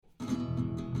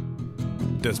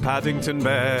Does Paddington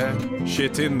Bear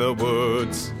shit in the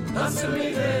woods? Answer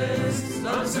me this,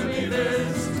 answer me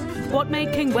this. What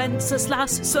made King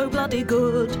Wenceslas so bloody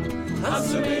good?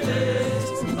 Answer me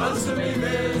this, answer me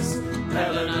this.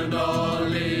 Helen and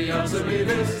Ollie, answer me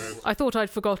this. I thought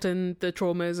I'd forgotten the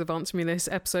traumas of Answer Me This,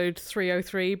 episode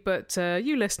 303, but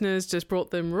you listeners just brought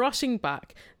them rushing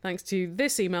back, thanks to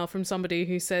this email from somebody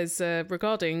who says,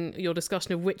 regarding your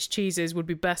discussion of which cheeses would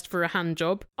be best for a hand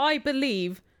job, I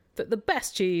believe that the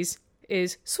best cheese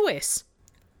is Swiss.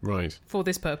 Right. For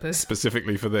this purpose.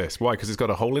 Specifically for this. Why? Because it's got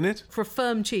a hole in it? For a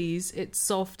firm cheese, it's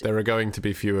soft. There are going to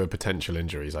be fewer potential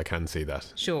injuries, I can see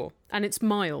that. Sure. And it's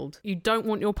mild. You don't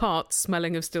want your parts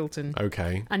smelling of Stilton.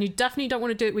 Okay. And you definitely don't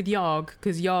want to do it with Yarg,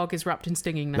 because Yarg is wrapped in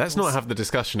stinging nettles. Let's not have the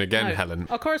discussion again, No. Helen.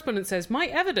 Our correspondent says, my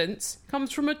evidence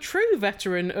comes from a true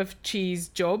veteran of cheese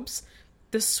jobs,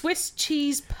 the Swiss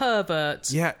cheese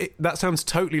pervert. Yeah, that sounds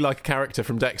totally like a character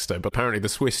from Dexter, but apparently the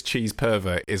Swiss cheese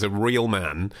pervert is a real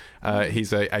man.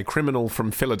 He's a criminal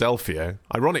from Philadelphia.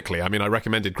 Ironically, I mean, I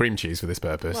recommended cream cheese for this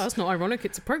purpose. Well, that's not ironic,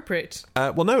 it's appropriate.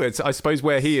 Well, no, it's I suppose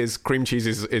where he is, cream cheese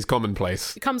is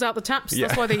commonplace. It comes out the taps, Yeah.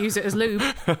 that's why they use it as lube.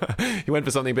 He went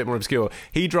for something a bit more obscure.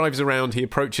 He drives around, he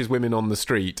approaches women on the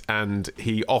street, and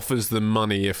he offers them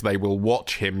money if they will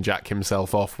watch him jack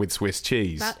himself off with Swiss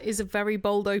cheese. That is a very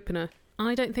bold opener.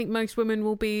 I don't think most women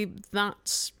will be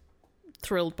that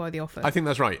thrilled by the offer. I think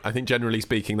that's right. I think generally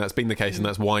speaking that's been the case, and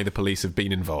that's why the police have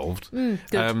been involved. Good.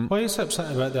 Why are you so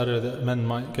upset about the idea that men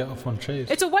might get off on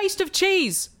cheese? It's a waste of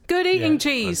cheese. Good eating Yeah,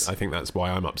 cheese. I think that's why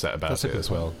I'm upset about That's a it good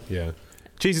as well. Yeah.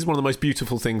 Cheese is one of the most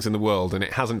beautiful things in the world, and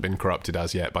it hasn't been corrupted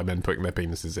as yet by men putting their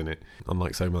penises in it,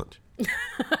 unlike so much.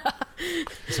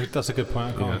 That's a good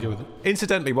point. I can't argue with it.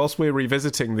 Incidentally, whilst we're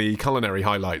revisiting the culinary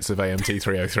highlights of AMT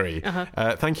 303,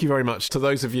 thank you very much to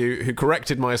those of you who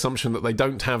corrected my assumption that they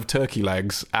don't have turkey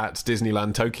legs at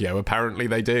Disneyland Tokyo. Apparently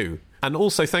they do. And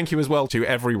also thank you as well to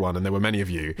everyone, and there were many of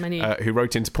you, who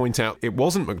wrote in to point out it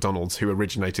wasn't McDonald's who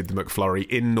originated the McFlurry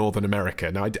in Northern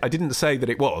America. Now, I didn't say that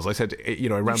it was. I said,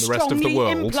 around the rest of the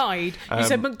world. Strongly implied. You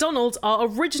said McDonald's are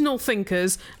original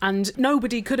thinkers and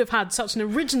nobody could have had such an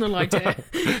original idea.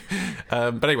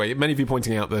 But anyway, many of you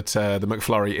pointing out that the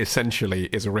McFlurry essentially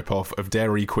is a rip-off of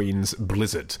Dairy Queen's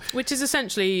Blizzard. Which is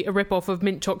essentially a rip-off of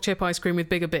mint choc chip ice cream with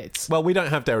bigger bits. Well, we don't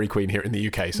have Dairy Queen here in the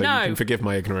UK, so No. you can forgive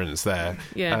my ignorance there.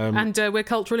 Yeah, and we're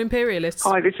cultural imperialists.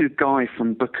 Hi, this is Guy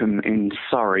from Bookham in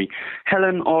Surrey.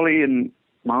 Helen, Ollie and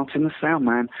Martin the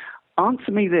Soundman, answer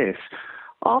me this.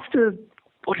 After,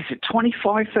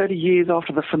 25, 30 years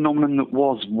after the phenomenon that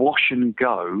was wash and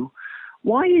go,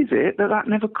 why is it that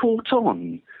never caught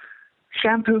on?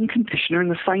 Shampoo and conditioner in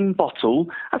the same bottle,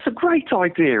 that's a great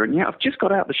idea, and yet I've just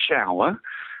got out the shower,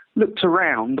 looked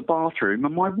around the bathroom,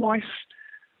 and my wife's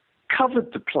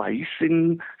covered the place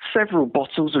in several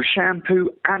bottles of shampoo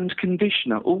and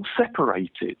conditioner, all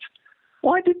separated.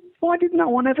 Why did no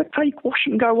one ever take wash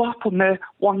and go up on their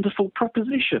wonderful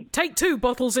proposition? Take 2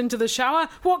 bottles into the shower?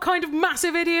 What kind of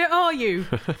massive idiot are you?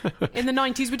 In the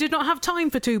 90s, we did not have time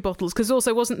for 2 bottles, because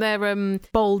also wasn't there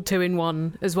bold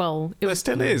 2-in-1 as well? There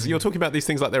still is. You're talking about these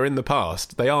things like they're in the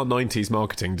past. They are 90s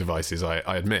marketing devices, I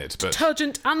admit. But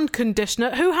Detergent and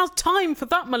conditioner? Who has time for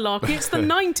that malarkey? It's the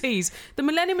 90s. The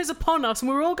millennium is upon us and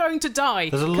we're all going to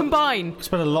die. Combine. I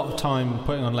spent a lot of time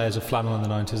putting on layers of flannel in the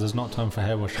 90s. There's not time for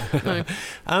hair washing. No.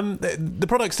 The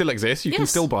product still exists. You can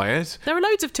still buy it. There are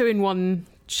loads of 2-in-1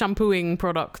 shampooing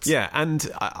products. Yeah, and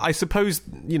I suppose,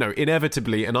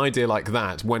 inevitably an idea like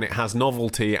that, when it has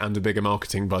novelty and a bigger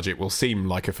marketing budget, will seem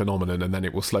like a phenomenon and then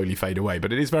it will slowly fade away.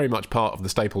 But it is very much part of the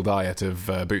staple diet of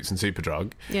Boots and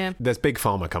Superdrug. Yeah. There's big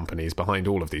pharma companies behind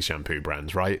all of these shampoo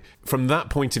brands, right? From that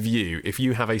point of view, if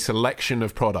you have a selection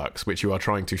of products which you are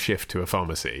trying to shift to a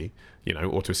pharmacy,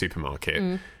 or to a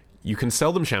supermarket, you can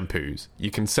sell them shampoos,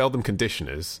 you can sell them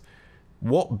conditioners.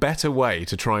 What better way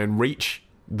to try and reach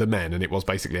the men, and it was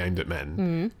basically aimed at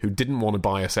men, who didn't want to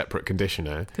buy a separate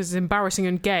conditioner, because it's embarrassing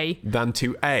and gay, than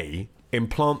to A,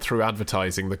 implant through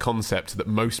advertising the concept that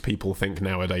most people think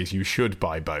nowadays you should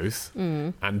buy both,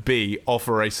 and B,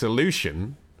 offer a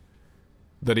solution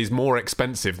that is more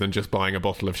expensive than just buying a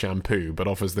bottle of shampoo, but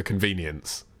offers the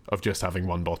convenience of just having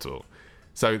one bottle.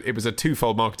 So it was a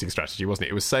twofold marketing strategy, wasn't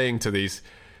it? It was saying to these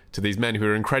men who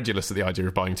are incredulous at the idea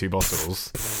of buying 2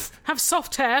 bottles. Have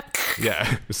soft hair.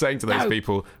 Yeah, saying to those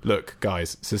people, look,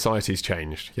 guys, society's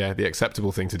changed. Yeah, the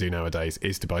acceptable thing to do nowadays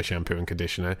is to buy shampoo and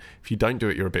conditioner. If you don't do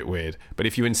it, you're a bit weird. But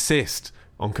if you insist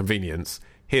on convenience,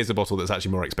 here's a bottle that's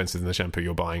actually more expensive than the shampoo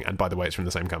you're buying. And by the way, it's from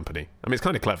the same company. I mean, it's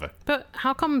kind of clever. But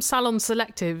how come Salon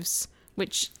Selectives,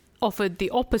 which offered the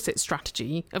opposite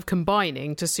strategy of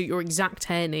combining to suit your exact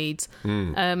hair needs,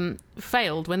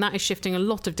 failed when that is shifting a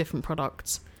lot of different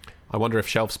products? I wonder if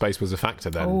shelf space was a factor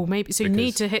then. Oh, maybe. So you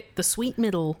need to hit the sweet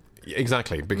middle.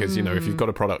 Exactly, because, if you've got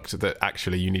a product that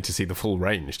actually you need to see the full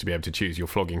range to be able to choose, you're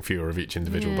flogging fewer of each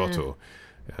individual bottle.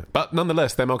 Yeah. But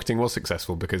nonetheless, their marketing was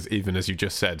successful because even as you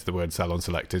just said, the word salon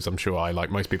selectives, I'm sure like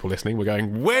most people listening, were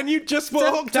going, when you just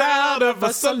walked out of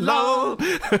a salon.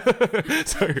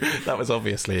 So that was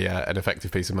obviously an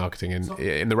effective piece of marketing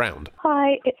in the round.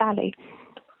 Hi, it's Ali.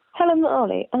 Helen and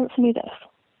Ollie, answer me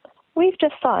this. We've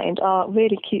just signed our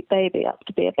really cute baby up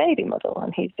to be a baby model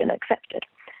and he's been accepted.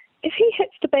 If he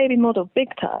hits the baby model big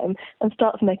time and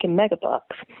starts making mega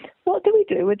bucks, what do we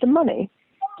do with the money?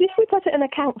 If we put it in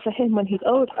account for him when he's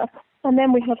older, and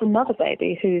then we have another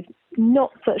baby who's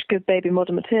not such good baby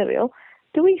model material,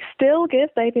 do we still give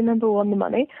baby number 1 the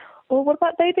money? Or what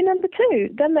about baby number 2?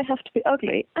 Then they have to be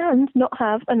ugly and not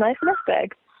have a nice nest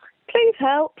egg. Please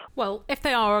help. Well, if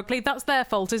they are ugly, that's their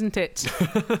fault, isn't it?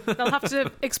 They'll have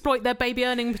to exploit their baby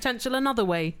earning potential another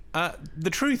way. The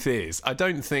truth is, I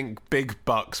don't think big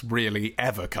bucks really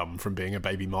ever come from being a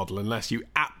baby model unless you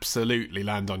absolutely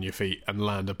land on your feet and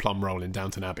land a plum roll in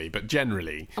Downton Abbey. But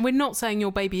generally... And we're not saying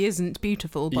your baby isn't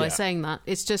beautiful by saying that.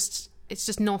 It's just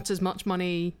not as much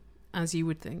money as you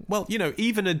would think. Well,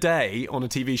 even a day on a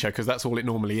TV show, because that's all it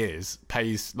normally is,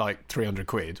 pays like 300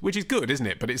 quid, which is good, isn't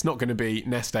it? But it's not going to be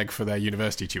nest egg for their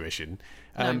university tuition.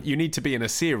 No. You need to be in a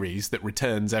series that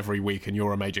returns every week and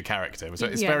you're a major character. So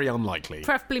it's very unlikely.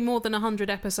 Preferably more than 100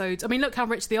 episodes. I mean, look how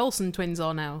rich the Olsen twins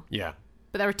are now. Yeah.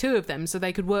 But there are 2 of them, so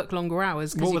they could work longer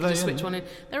hours because you could just switch one in.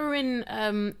 They were in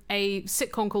a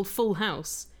sitcom called Full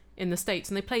House in the States,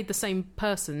 and they played the same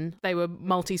person. They were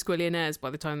multi-squillionaires by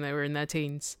the time they were in their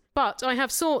teens. But I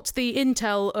have sought the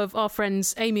intel of our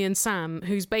friends Amy and Sam,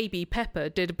 whose baby Pepper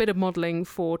did a bit of modelling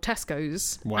for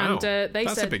Tesco's. Wow, and,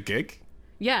 that's a big gig.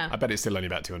 Yeah. I bet it's still only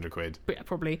about 200 quid. Yeah,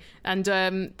 probably. And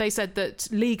they said that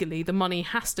legally the money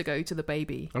has to go to the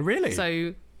baby. Oh, really?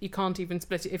 So you can't even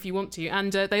split it if you want to.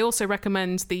 And they also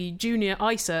recommend the junior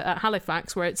ISA at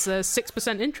Halifax, where it's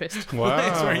 6% interest. Wow.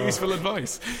 That's very useful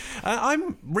advice.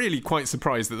 I'm really quite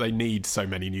surprised that they need so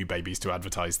many new babies to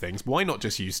advertise things. Why not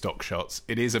just use stock shots?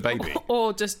 It is a baby.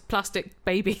 Or just plastic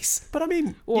babies. But I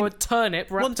mean... Or a turnip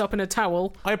wrapped up in a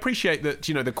towel. I appreciate that,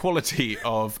 the quality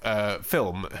of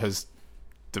film has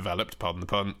developed, pardon the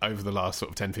pun, over the last sort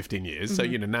of 10-15 years. So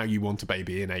now you want a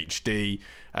baby in HD,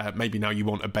 maybe now you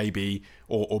want a baby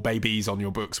or babies on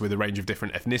your books with a range of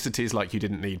different ethnicities like you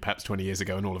didn't need perhaps 20 years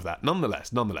ago and all of that.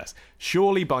 Nonetheless,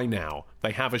 surely by now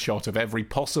they have a shot of every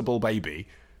possible baby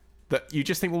that you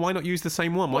just think, well, why not use the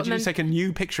same one? Why don't you just take a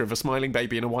new picture of a smiling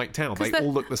baby in a white towel? They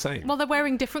all look the same. Well, they're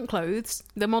wearing different clothes.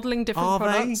 They're modelling different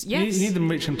products. Yes. You need them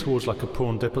reaching towards like a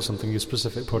prawn dip or something, your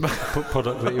specific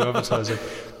product that you're advertising.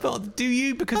 But do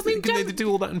you? Because they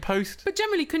do all that in post? But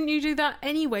generally, couldn't you do that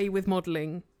anyway with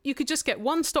modelling? You could just get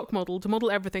one stock model to model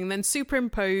everything, then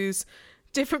superimpose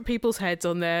different people's heads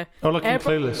on there. Oh, like in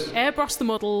Clueless. Airbrush the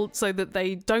model so that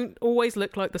they don't always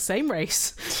look like the same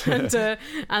race,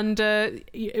 and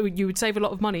you would save a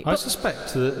lot of money. I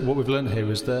suspect that what we've learned here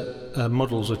is that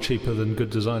models are cheaper than good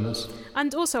designers.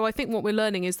 And also, I think what we're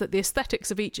learning is that the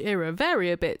aesthetics of each era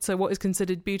vary a bit. So what is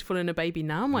considered beautiful in a baby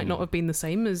now might not have been the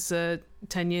same as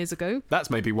 10 years ago. That's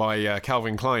maybe why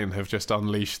Calvin Klein have just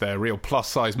unleashed their real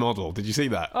plus-size model. Did you see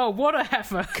that? Oh, what a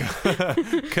heifer.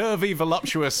 Curvy,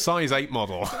 voluptuous size 8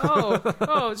 model.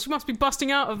 Oh, she must be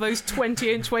busting out of those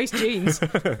 20-inch waist jeans.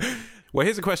 Well,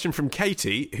 here's a question from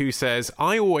Katie, who says,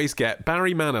 I always get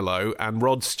Barry Manilow and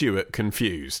Rod Stewart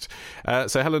confused.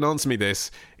 So, Helen, answer me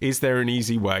this. Is there an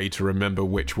easy way to remember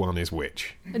which one is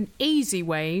which? An easy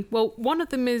way? Well, one of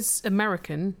them is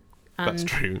American. That's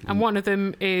true. And one of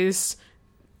them is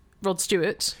Rod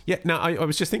Stewart. Yeah, now, I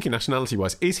was just thinking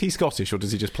nationality-wise, is he Scottish or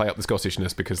does he just play up the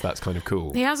Scottishness because that's kind of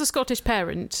cool? He has a Scottish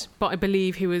parent, but I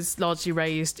believe he was largely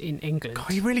raised in England.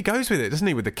 God, he really goes with it, doesn't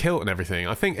he, with the kilt and everything?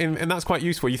 I think, and that's quite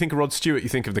useful. You think of Rod Stewart, you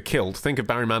think of the kilt. Think of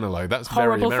Barry Manilow. That's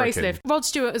horrible very American. Facelift. Rod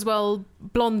Stewart as well,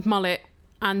 blonde mullet,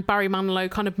 and Barry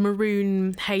Manilow, kind of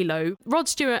maroon halo. Rod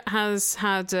Stewart has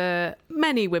had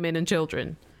many women and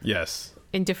children. Yes.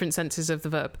 In different senses of the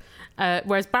verb.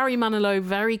 Whereas Barry Manilow,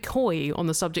 very coy on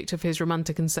the subject of his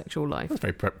romantic and sexual life. That's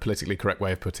a very politically correct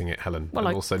way of putting it, Helen. Well,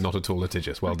 and also not at all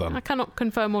litigious. Well done. I cannot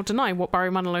confirm or deny what Barry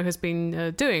Manilow has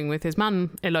been doing with his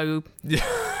man-ilo.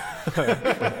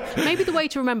 Maybe the way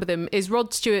to remember them is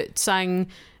Rod Stewart saying,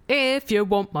 if you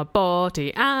want my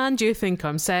body and you think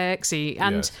I'm sexy.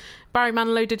 And yes. Barry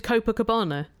Manilow did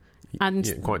Copacabana. And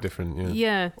Yeah, quite different, yeah.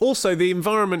 yeah, Also, the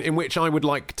environment in which I would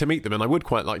like to meet them, and I would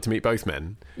quite like to meet both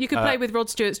men. you could play with Rod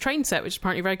Stewart's train set, which is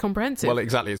apparently very comprehensive. Well,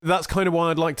 exactly. That's kind of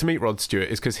why I'd like to meet Rod Stewart,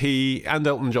 is because he and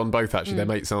Elton John both, actually, they're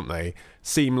mates, aren't they?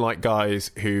 Seem like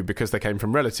guys who, because they came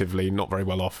from relatively not very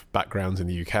well off backgrounds in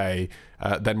the UK,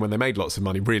 then when they made lots of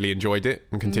money, really enjoyed it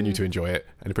and continue to enjoy it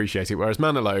and appreciate it. Whereas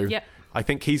Manilow, Yep. I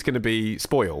think he's going to be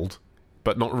spoiled,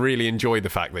 but not really enjoy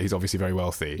the fact that he's obviously very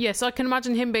wealthy. Yes, I can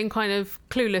imagine him being kind of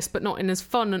clueless, but not in as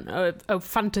fun a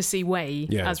fantasy way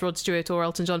as Rod Stewart or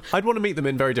Elton John. I'd want to meet them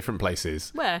in very different places.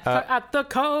 Where? At the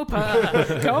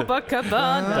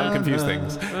Copacabana. Don't confuse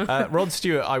things. Rod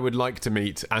Stewart, I would like to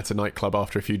meet at a nightclub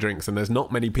after a few drinks, and there's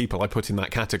not many people I put in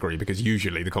that category, because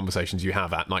usually the conversations you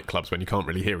have at nightclubs when you can't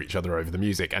really hear each other over the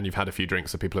music and you've had a few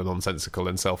drinks, so people are nonsensical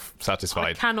and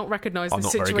self-satisfied. I cannot recognise Are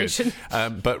this not very good.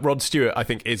 situation. But Rod Stewart, I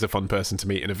think, is a fun person to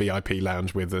meet in a VIP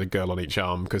lounge with a girl on each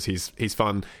arm, because he's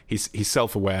fun, he's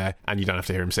self-aware, and you don't have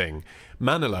to hear him sing.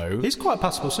 Manilow... He's quite a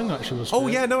passable singer, actually. Oh,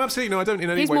 yeah, no, absolutely. No, I don't in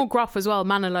any He's way... more gruff as well.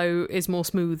 Manilow is more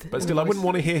smooth. But still, I wouldn't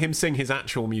want to hear him sing his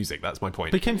actual music. That's my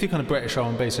point. But he came through kind of British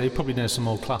R&B, so he probably knows some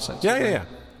old classics. Yeah.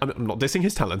 I'm not dissing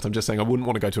his talent. I'm just saying I wouldn't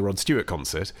want to go to a Rod Stewart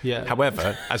concert. Yeah.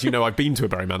 However, as you know, I've been to a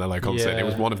Barry Manilow concert, and it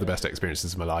was Yeah. one of the best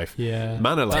experiences of my life. Yeah.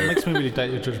 Manilow... That makes me really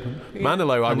doubt your judgment.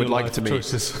 Manilow, I And would your like life to meet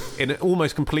choices. in an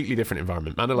almost completely different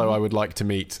environment. Manilow, I would like to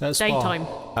meet That's Spa. Daytime.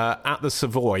 at the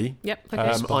Savoy. Yep,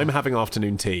 okay. I'm having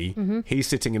afternoon tea. He's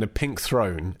sitting in a pink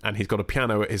throne, and he's got a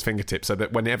piano at his fingertips, so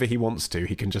that whenever he wants to,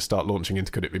 he can just start launching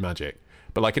into Could It Be Magic?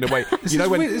 But like in a way,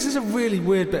 This is a really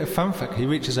weird bit of fanfic. He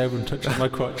reaches over and touches my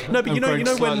crotch. No, but you know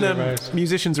when when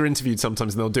musicians are interviewed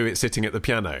sometimes, and they'll do it sitting at the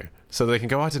piano, so they can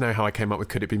go, I don't know how I came up with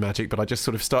Could It Be Magic, but I just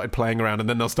sort of started playing around, and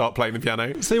then they'll start playing the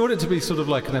piano. So you want it to be sort of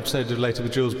like an episode of Later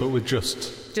with Jules, but with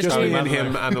just Just you. me and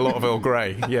him and a lot of Earl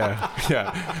Grey, yeah.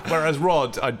 Whereas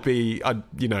Rod, I'd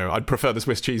prefer the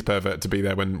Swiss cheese pervert to be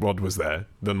there when Rod was there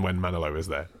than when Manilow was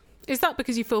there. Is that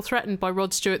because you feel threatened by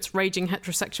Rod Stewart's raging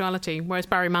heterosexuality, whereas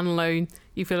Barry Manilow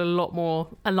you feel a lot more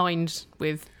aligned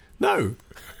with? No,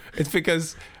 it's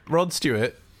because Rod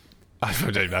Stewart... I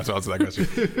don't know how to answer that question.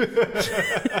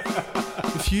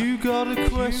 If you got a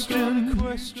question,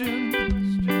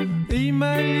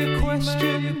 email your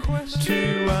question to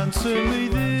answer me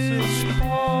this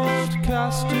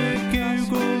podcast at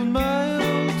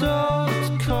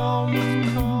googlemail.com.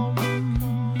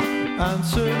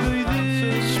 Answer me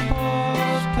this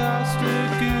podcast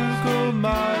at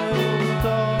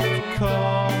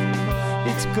googlemail.com.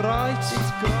 It's great.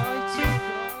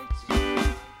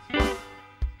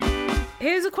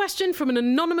 Here's a question from an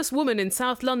anonymous woman in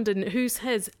South London who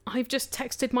says, I've just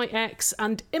texted my ex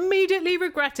and immediately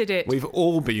regretted it. We've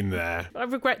all been there. I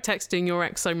regret texting your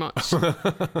ex so much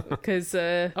because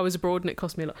I was abroad and it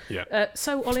cost me a lot. Yeah.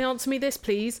 So, Ollie, answer me this,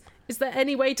 please. Is there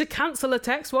any way to cancel a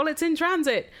text while it's in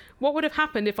transit? What would have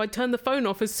happened if I turned the phone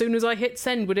off as soon as I hit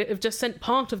send? Would it have just sent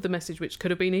part of the message, which could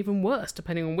have been even worse,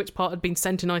 depending on which part had been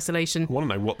sent in isolation? I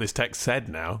want to know what this text said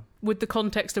now. Would the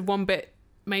context of one bit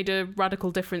made a radical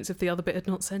difference if the other bit had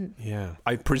not sent? Yeah.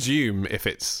 I presume if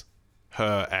it's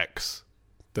her ex,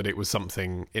 that it was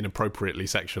something inappropriately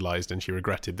sexualised and she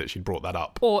regretted that she'd brought that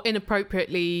up. Or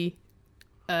inappropriately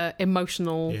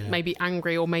emotional, maybe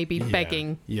angry, or maybe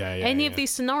begging. Any of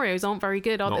these scenarios aren't very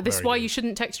good, are they? Not This is very why good. you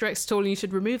shouldn't text your ex at all, and you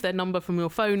should remove their number from your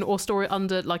phone or store it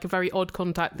under like a very odd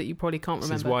contact that you probably can't This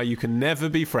remember. is why you can never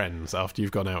be friends after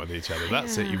you've gone out with each other.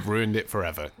 That's it. You've ruined it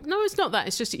forever. No, it's not that.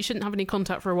 It's just that you shouldn't have any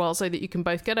contact for a while so that you can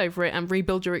both get over it and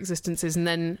rebuild your existences and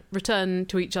then return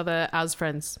to each other as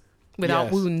friends without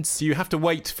Yes. wounds. So you have to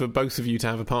wait for both of you to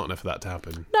have a partner for that to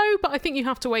happen. No, but I think you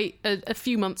have to wait a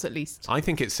few months at least. I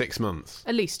think it's 6 months.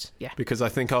 At least, yeah. Because I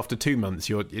think after 2 months,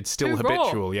 it's still Too raw.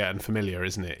 habitual, and familiar,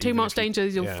 isn't it? Too Even much if you- danger,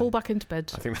 you'll yeah. fall back into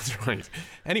bed. I think that's right.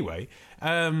 Anyway,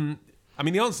 I mean,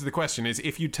 the answer to the question is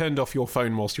if you turned off your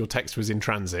phone whilst your text was in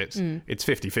transit, it's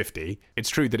 50-50. It's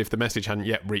true that if the message hadn't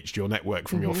yet reached your network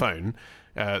from your phone,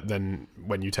 then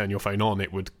when you turn your phone on,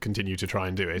 it would continue to try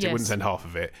and do it. It Yes. wouldn't send half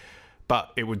of it.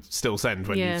 But it would still send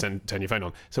when you turn your phone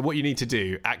on. So what you need to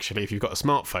do, actually, if you've got a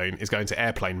smartphone, is go into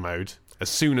airplane mode as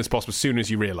soon as possible, as soon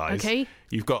as you realise. Okay.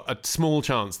 You've got a small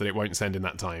chance that it won't send in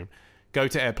that time. Go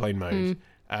to airplane mode,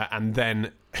 and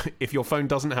then if your phone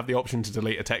doesn't have the option to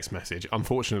delete a text message,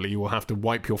 unfortunately, you will have to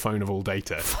wipe your phone of all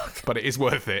data. But it is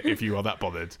worth it if you are that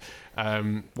bothered.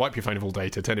 Wipe your phone of all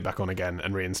data, turn it back on again,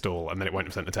 and reinstall, and then it won't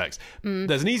have sent the text.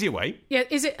 There's an easier way. Yeah,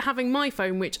 is it having my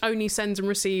phone, which only sends and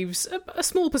receives a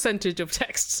small percentage of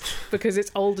texts because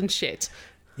it's old and shit?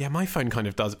 Yeah, my phone kind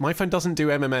of does. My phone doesn't do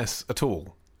MMS at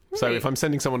all. So Really? if I'm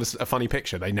sending someone a funny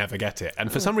picture, they never get it. And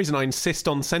for some reason, I insist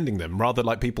on sending them, rather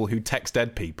like people who text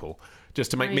dead people.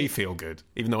 just to make me Right. feel good,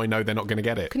 even though I know they're not going to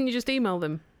get it. Couldn't you just email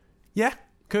them? Yeah,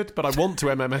 could, but I want to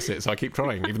MMS it, so I keep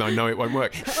trying, even though I know it won't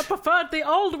work. I preferred the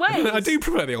old ways. I do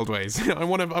prefer the old ways. I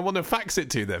want to fax it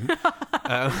to them.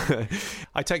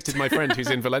 I texted my friend who's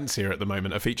in Valencia at the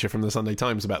moment a feature from the Sunday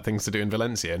Times about things to do in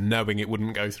Valencia, knowing it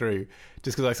wouldn't go through,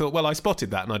 just because I thought, well, I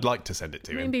spotted that and I'd like to send it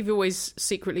to him. Maybe you've always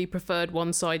secretly preferred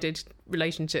one-sided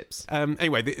relationships.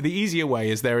 Anyway, the easier way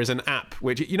is there is an app,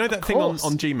 which, you know that thing on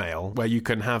course. Gmail where you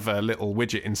can have a little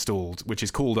widget installed, which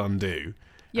is called Undo.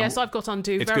 Yes, I've got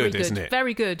Undo. It's Very good, isn't it?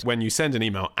 Very good. When you send an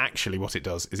email, actually what it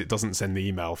does is it doesn't send the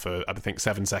email for, I think,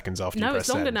 7 seconds after you No, press it's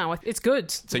longer send. now. It's good.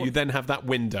 So you then have that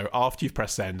window after you've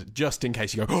pressed send, just in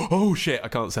case you go, oh shit, I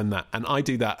can't send that. And I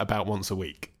do that about once a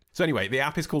week. So anyway, the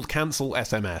app is called Cancel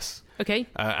SMS. Okay.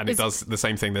 And it does the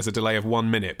same thing. There's a delay of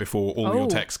 1 minute before all your Oh.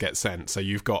 text gets sent. So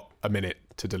you've got a minute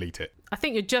to delete it. I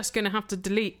think you're just going to have to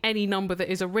delete any number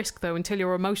that is a risk, though, until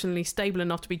you're emotionally stable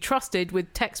enough to be trusted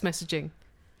with text messaging.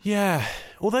 Yeah.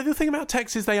 Although the thing about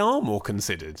text is they are more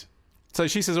considered. So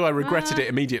she says, I regretted it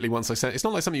immediately once I sent it. It's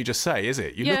not like something you just say, is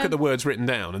it? You look Yeah. at the words written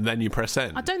down and then you press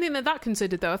send. I don't think they're that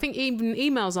considered, though. I think even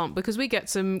emails aren't, because we get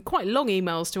some quite long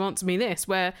emails to Answer Me This,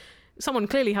 where someone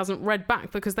clearly hasn't read back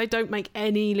because they don't make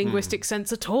any linguistic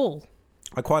sense at all.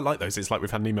 I quite like those. It's like we've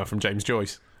had an email from James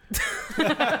Joyce.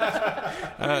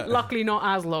 Luckily not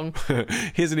as long.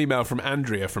 Here's an email from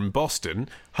Andrea from Boston,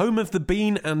 home of the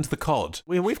bean and the cod.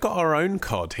 We've got our own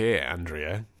cod here,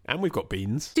 Andrea, and we've got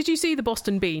beans. Did you see the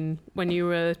Boston bean when you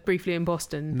were briefly in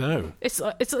Boston? No. It's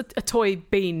a toy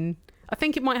bean. I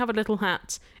think it might have a little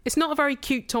hat. It's not a very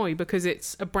cute toy because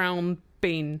it's a brown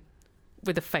bean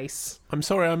with a face. I'm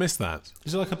sorry I missed that.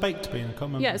 Is it like a baked bean? I can't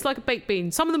remember. Yeah, it's like a baked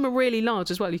bean. Some of them are really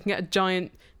large as well. You can get a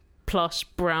giant plush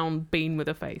brown bean with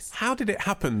a face. How did it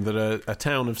happen that a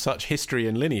town of such history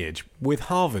and lineage, with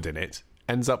Harvard in it,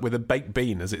 ends up with a baked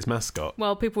bean as its mascot?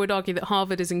 Well, people would argue that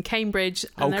Harvard is in Cambridge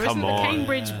and there come isn't on. the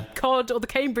Cambridge cod or the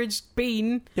Cambridge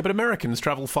bean. Yeah, but Americans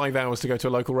travel 5 hours to go to a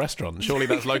local restaurant. Surely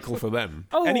that's local for them.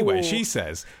 Oh. Anyway, she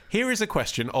says, here is a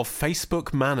question of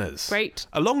Facebook manners. Great.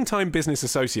 A long-time business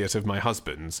associate of my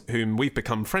husband's, whom we've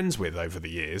become friends with over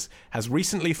the years, has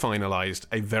recently finalised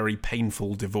a very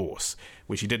painful divorce,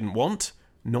 which he didn't want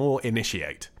nor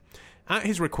initiate. At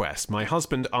his request, my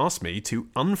husband asked me to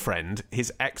unfriend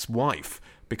his ex-wife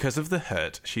because of the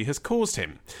hurt she has caused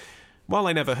him. While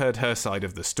I never heard her side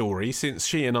of the story, since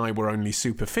she and I were only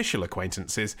superficial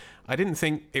acquaintances, I didn't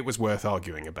think it was worth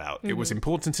arguing about. It was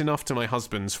important enough to my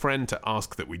husband's friend to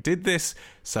ask that we did this,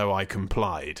 so I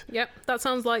complied. Yep, that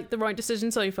sounds like the right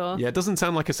decision so far. Yeah, it doesn't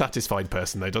sound like a satisfied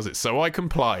person, though, does it? So I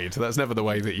complied. That's never the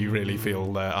way that you really feel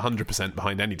 100%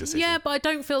 behind any decision. Yeah, but I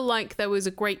don't feel like there was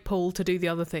a great pull to do the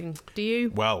other thing. Do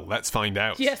you? Well, let's find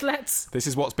out. Yes, let's. This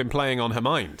is what's been playing on her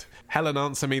mind. Helen,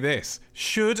 answer me this.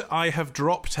 Should I have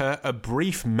dropped her a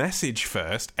brief message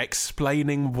first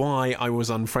explaining why I was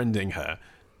unfriending her?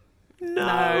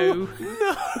 No,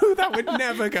 that would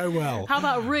never go well. How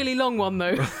about a really long one,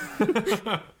 though?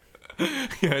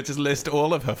 Yeah, just list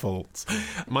all of her faults.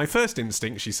 My first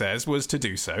instinct, she says, was to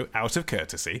do so out of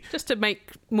courtesy. Just to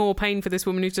make more pain for this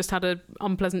woman who's just had an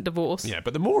unpleasant divorce. Yeah,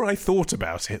 but the more I thought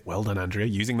about it, well done, Andrea,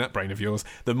 using that brain of yours,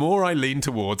 the more I leaned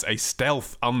towards a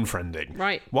stealth unfriending.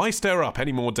 Right. Why stir up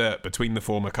any more dirt between the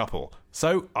former couple?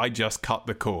 So I just cut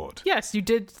the cord. Yes, you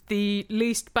did the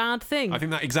least bad thing. I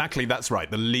think that's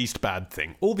right, the least bad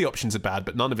thing. All the options are bad,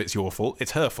 but none of it's your fault.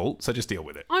 It's her fault, so just deal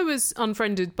with it. I was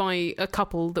unfriended by a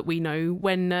couple that we know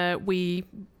when we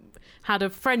had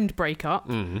a friend break up.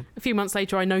 Mm-hmm. A few months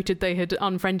later, I noted they had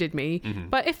unfriended me. Mm-hmm.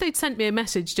 But if they'd sent me a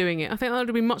message doing it, I think that would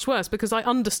have been much worse because I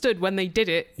understood when they did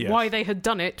it Yes. why they had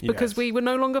done it because Yes. we were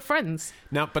no longer friends.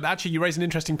 Now, but actually, you raise an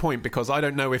interesting point because I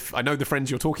don't know if I know the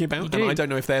friends you're talking about, and do. I don't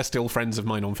know if they're still friends of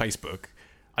mine on Facebook.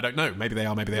 I don't know. Maybe they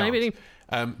are. Maybe they Maybe.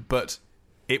 aren't. But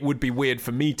it would be weird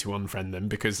for me to unfriend them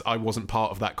because I wasn't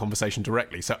part of that conversation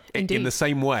directly. So, in Indeed. the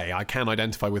same way, I can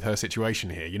identify with her situation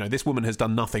here. You know, this woman has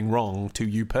done nothing wrong to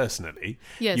you personally.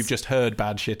 Yes. You've just heard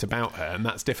bad shit about her, and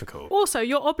that's difficult. Also,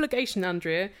 your obligation,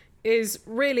 Andrea, is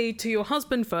really to your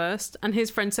husband first and his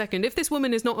friend second. If this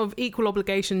woman is not of equal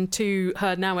obligation to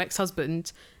her now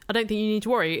ex-husband, I don't think you need to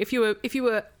worry. If you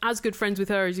were as good friends with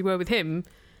her as you were with him,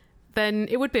 then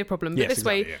it would be a problem. But Yes, this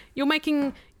exactly, way,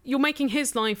 yeah. you're making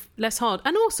his life less hard.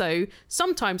 And also,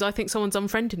 sometimes I think someone's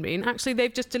unfriended me and actually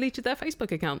they've just deleted their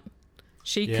Facebook account.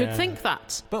 She could Yeah. think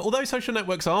that. But although social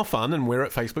networks are fun, and we're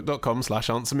at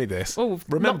facebook.com/answermethis, Oh,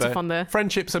 remember, lots of fun there.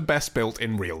 friendships are best built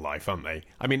in real life, aren't they?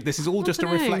 I mean, this is all just a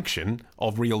dunno. reflection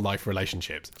of real life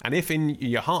relationships. And if in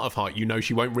your heart of heart you know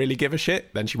she won't really give a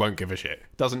shit, then she won't give a shit.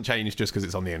 Doesn't change just because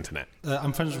it's on the internet.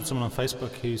 I'm friends with someone on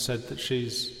Facebook who said that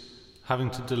she's having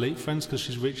to delete friends because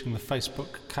she's reaching the Facebook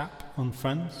cap on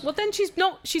friends. Well, then she's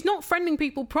not friending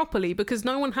people properly because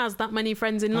no one has that many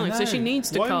friends in life, so she needs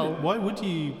to cull. Why would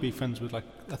you be friends with like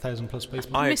 1,000 plus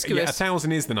people? Promiscuous.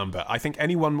 1,000 is the number. I think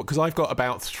anyone, because I've got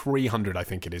about 300, I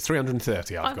think it is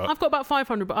 330. I've got about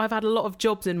 500, but I've had a lot of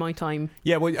jobs in my time.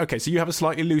 Yeah, well, okay, so you have a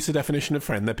slightly looser definition of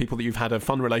friend. They're people that you've had a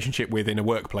fun relationship with in a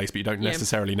workplace, but you don't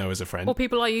necessarily know as a friend. Or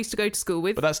people I used to go to school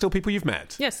with. But that's still people you've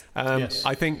met. Yes. Yes.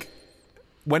 I think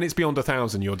when it's beyond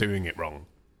 1,000, you're doing it wrong.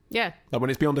 Yeah. Like when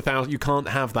it's beyond 1,000, you can't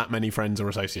have that many friends or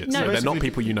associates. No. So they're not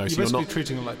people you know. You're So you're basically not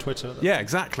treating it like Twitter. Yeah,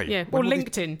 exactly. Yeah, or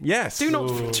LinkedIn. Yes. Do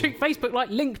not treat Facebook like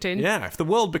LinkedIn. Yeah, if the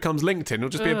world becomes LinkedIn, it'll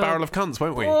just be a barrel of cunts,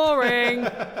 won't we? Boring.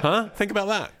 Huh? Think about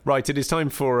that. Right, it is time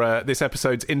for this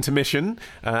episode's intermission.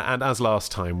 And as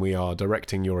last time, we are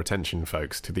directing your attention,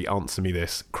 folks, to the Answer Me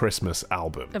This Christmas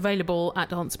album. Available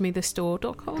at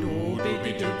answermethistore.com.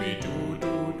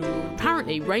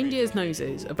 Apparently, reindeers'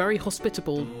 noses are very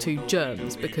hospitable to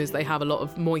germs because they have a lot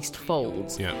of moist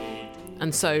folds. Yeah.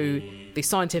 And so the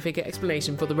scientific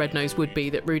explanation for the red nose would be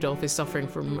that Rudolph is suffering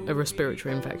from a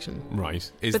respiratory infection.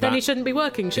 Right. But then he shouldn't be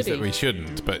working, should he? He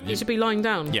shouldn't, but... He should be lying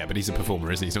down. Yeah, but he's a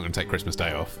performer, isn't he? He's not going to take Christmas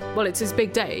Day off. Well, it's his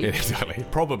big day. Yeah, exactly.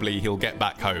 Probably he'll get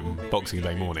back home Boxing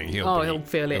Day morning. He'll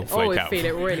feel it. flake He'll out. feel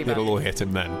it really bad. It'll all hit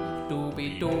him then.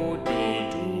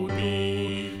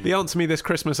 The Answer Me This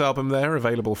Christmas album there,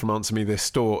 available from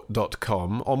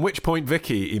answermethistore.com, on which point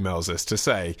Vicky emails us to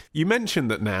say, you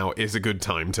mentioned that now is a good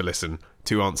time to listen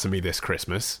to Answer Me This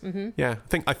Christmas. Mm-hmm. Yeah,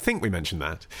 I think we mentioned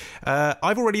that.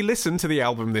 I've already listened to the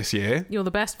album this year. You're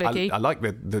the best, Vicky. I like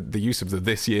the use of the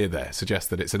this year there, suggests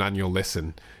that it's an annual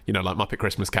listen. You know, like Muppet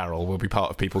Christmas Carol will be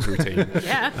part of people's routine.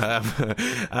 Yeah.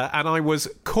 And I was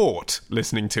caught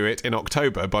listening to it in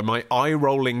October by my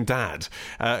eye-rolling dad,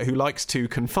 who likes to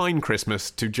confine Christmas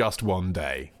to just one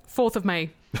day. 4th of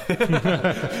May.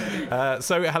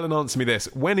 So, Helen, answer me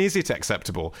this. When is it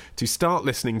acceptable to start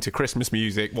listening to Christmas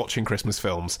music, watching Christmas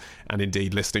films, and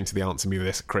indeed listening to the Answer Me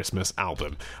This Christmas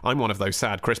album? I'm one of those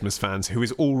sad Christmas fans who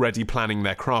is already planning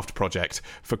their craft project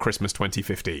for Christmas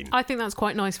 2015. I think that's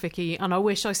quite nice, Vicky, and I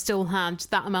wish I still had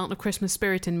that amount of Christmas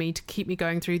spirit in me to keep me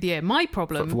going through the year. My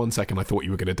problem... For one second, I thought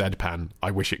you were going to deadpan,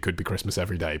 I wish it could be Christmas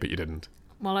every day, but you didn't.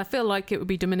 Well, I feel like it would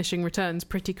be diminishing returns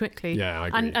pretty quickly. Yeah, I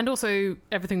agree. And also,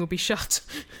 everything would be shut.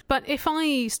 But if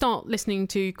I start listening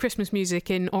to Christmas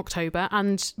music in October,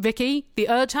 and Vicky, the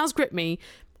urge has gripped me,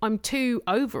 I'm too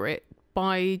over it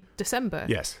by December.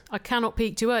 Yes. I cannot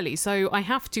peak too early, so I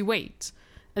have to wait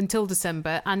until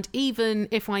December. And even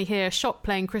if I hear Shock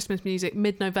playing Christmas music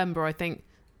mid-November, I think,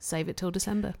 save it till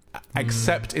December.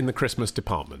 Except in the Christmas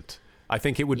department. I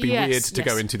think it would be weird to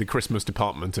go into the Christmas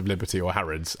department of Liberty or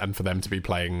Harrods and for them to be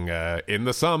playing In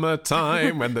the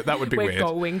Summertime. When that would be weird. We're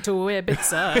going to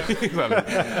Ibiza.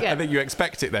 Exactly. I think you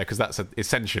expect it there because that's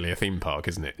essentially a theme park,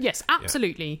 isn't it? Yes,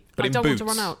 absolutely. Yeah. But I in don't Boots,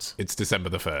 want to run out. It's December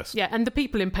the 1st. Yeah, and the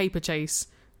people in Paper Chase,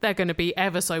 they're going to be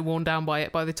ever so worn down by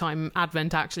it by the time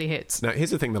Advent actually hits. Now, here's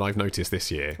the thing that I've noticed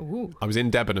this year. Ooh. I was in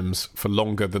Debenhams for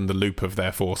longer than the loop of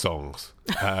their 4 songs,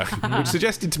 which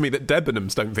suggested to me that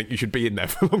Debenhams don't think you should be in there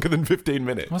for longer than 15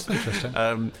 minutes. That's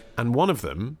interesting. And one of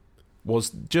them was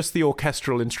just the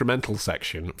orchestral instrumental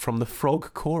section from the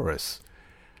Frog Chorus.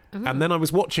 Ooh. And then I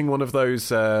was watching one of those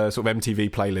sort of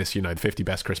MTV playlists, you know, the 50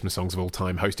 best Christmas songs of all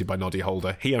time, hosted by Noddy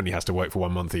Holder. He only has to work for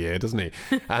 1 month a year, doesn't he?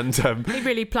 And he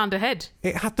really planned ahead.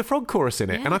 It had the Frog Chorus in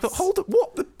it, yes. And I thought, hold up,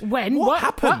 what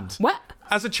happened? What?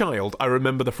 As a child, I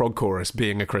remember the Frog Chorus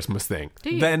being a Christmas thing.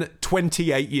 Do you? Then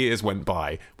 28 years went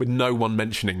by with no one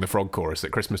mentioning the Frog Chorus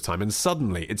at Christmas time, and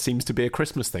suddenly it seems to be a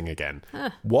Christmas thing again.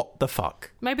 What the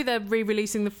fuck? Maybe they're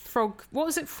re-releasing the Frog... What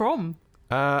was it from?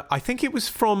 I think it was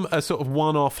from a sort of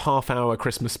one-off half-hour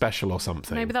Christmas special or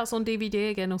something. Maybe that's on DVD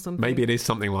again or something. Maybe it is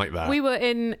something like that. We were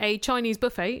in a Chinese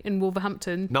buffet in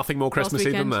Wolverhampton. Nothing more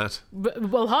Christmassy than that.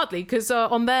 Well, hardly, because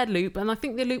on their loop, and I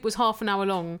think the loop was half an hour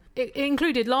long, it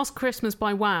included Last Christmas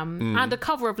by Wham and a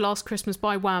cover of Last Christmas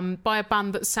by Wham by a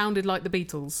band that sounded like the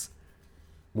Beatles.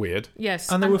 Weird.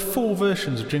 Yes. And there were 4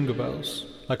 versions of Jingle Bells.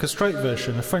 Like a straight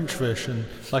version, a French version,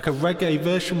 like a reggae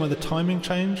version where the timing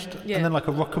changed, and then like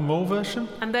a rock and roll version.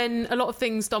 And then a lot of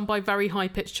things done by very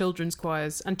high-pitched children's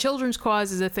choirs. And children's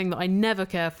choirs is a thing that I never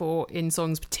care for in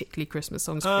songs, particularly Christmas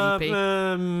songs. Creepy.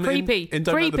 Creepy. In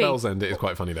Don't Let the Creepy. Bells End, it is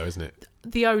quite funny though, isn't it?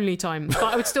 The only time. But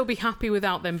I would still be happy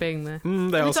without them being there.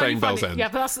 They are saying Bells End. Yeah,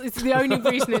 but it's the only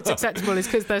reason it's acceptable is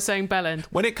because they're saying Bell End.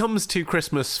 When it comes to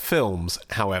Christmas films,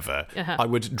 however, I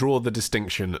would draw the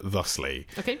distinction thusly.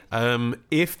 Okay.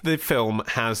 If the film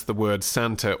has the word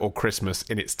Santa or Christmas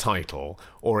in its title,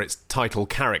 or its title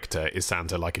character is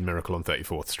Santa, like in Miracle on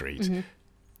 34th Street,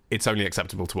 it's only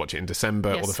acceptable to watch it in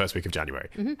December or the first week of January.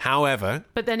 However...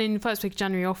 But then in the first week of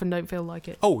January, you often don't feel like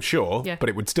it. Oh, sure, Yeah. but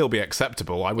it would still be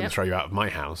acceptable. I wouldn't throw you out of my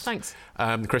house. Thanks.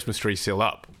 The Christmas tree's still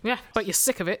up. Yeah, but you're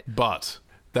sick of it. But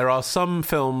there are some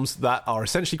films that are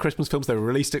essentially Christmas films. They were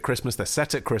released at Christmas, they're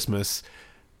set at Christmas,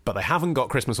 but they haven't got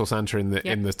Christmas or Santa in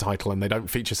the title, and they don't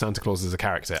feature Santa Claus as a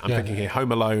character. I'm thinking here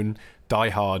Home Alone, Die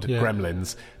Hard,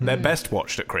 Gremlins. They're best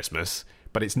watched at Christmas,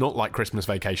 but it's not like Christmas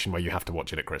Vacation where you have to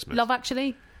watch it at Christmas. Love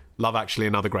Actually. Love Actually,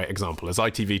 another great example. As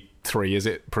ITV3, as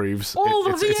it proves, All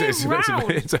the year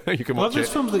round. you can watch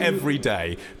it every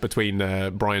day between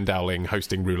Brian Dowling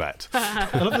hosting roulette.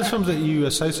 I love those films that you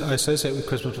associate with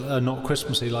Christmas, not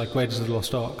Christmassy, like Raiders of the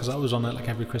Lost Ark, because that was on like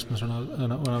every Christmas when I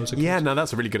was a kid. Yeah, no,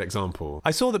 that's a really good example.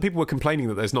 I saw that people were complaining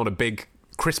that there's not a big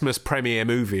Christmas premiere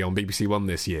movie on BBC One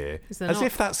this year. As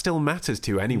if that still matters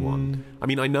to anyone. I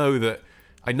mean, I know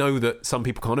that some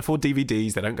people can't afford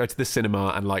DVDs, they don't go to the cinema,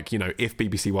 and if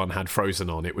BBC One had Frozen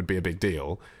on, it would be a big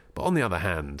deal. But on the other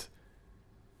hand,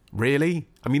 really?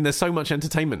 I mean, there's so much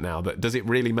entertainment now that does it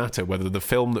really matter whether the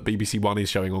film that BBC One is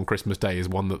showing on Christmas Day is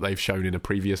one that they've shown in a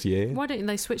previous year? Why don't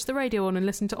they switch the radio on and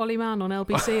listen to Ollie Mann on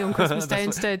LBC on Christmas Day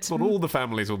instead? That's what all the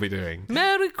families will be doing.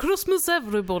 Merry Christmas,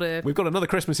 everybody. We've got another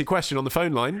Christmassy question on the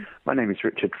phone line. My name is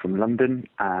Richard from London,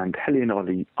 and Helly and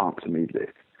Ollie answer me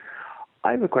this.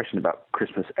 I have a question about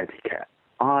Christmas etiquette.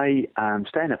 I am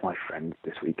staying at my friend's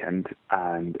this weekend,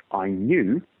 and I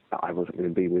knew that I wasn't going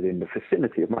to be within the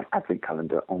vicinity of my advent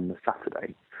calendar on the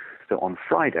Saturday. So on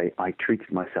Friday, I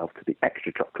treated myself to the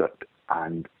extra chocolate,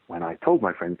 and when I told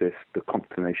my friends this, the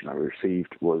consternation I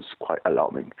received was quite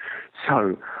alarming.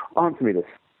 So answer me this.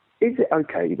 Is it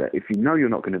okay that if you know you're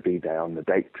not going to be there on the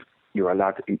date, you're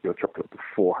allowed to eat your chocolate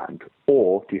beforehand,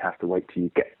 or do you have to wait till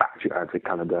you get back to your advent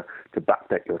calendar to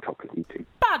backdate your chocolate eating?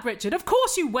 Bad, Richard. Of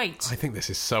course you wait. I think this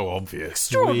is so obvious.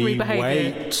 Extraordinary behaviour.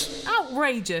 Wait.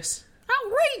 Outrageous.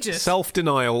 Outrageous.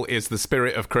 Self-denial is the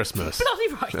spirit of Christmas.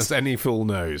 Bloody right. As any fool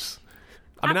knows.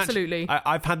 Absolutely.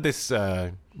 I've had this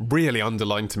really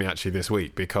underlined to me actually this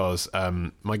week because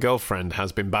my girlfriend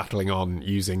has been battling on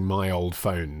using my old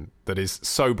phone that is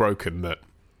so broken that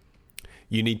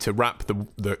you need to wrap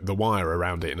the wire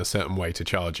around it in a certain way to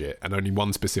charge it, and only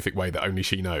one specific way that only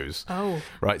she knows. Oh.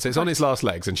 Right, so it's on its last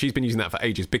legs, and she's been using that for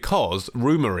ages because,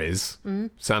 rumour is,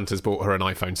 Santa's bought her an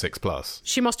iPhone 6 Plus.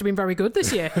 She must have been very good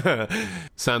this year.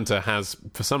 Santa has,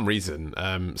 for some reason,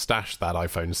 stashed that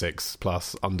iPhone 6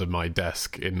 Plus under my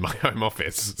desk in my home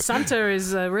office. Santa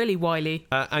is really wily.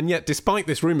 And yet, despite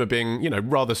this rumour being,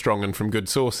 rather strong and from good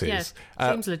sources...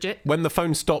 Yeah, seems legit. When the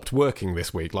phone stopped working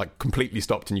this week, like completely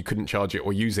stopped and you couldn't charge it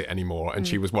or use it anymore, and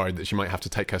she was worried that she might have to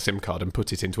take her SIM card and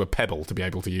put it into a Pebble to be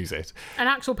able to use it. An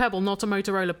actual Pebble, not a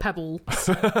Motorola Pebble.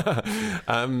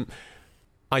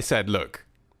 I said, look,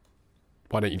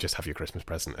 why don't you just have your Christmas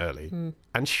present early?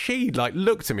 And she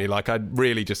looked at me like I'd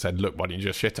really just said, look, why don't you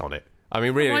just shit on it? I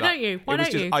mean, really. Why don't you? Why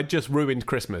don't you? I just ruined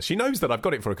Christmas. She knows that I've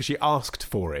got it for her because she asked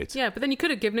for it. Yeah, but then you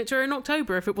could have given it to her in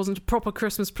October if it wasn't a proper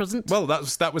Christmas present. Well,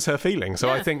 that was her feeling. So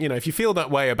I think, if you feel that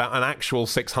way about an actual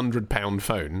 £600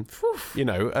 phone,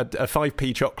 a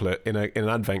 5p chocolate in an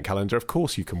advent calendar, of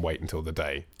course you can wait until the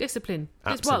day. Discipline.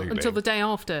 Absolutely. Well, until the day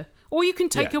after. Or you can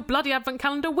take your bloody advent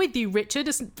calendar with you, Richard.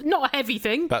 It's not a heavy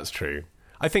thing. That's true.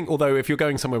 I think, although, if you're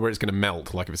going somewhere where it's going to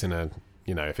melt, like if it's in a...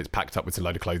 if it's packed up with a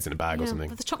load of clothes in a bag or something.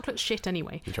 But the chocolate's shit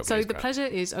anyway. So the pleasure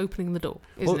is opening the door,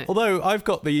 isn't it? Although I've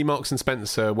got the Marks and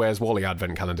Spencer Where's Wally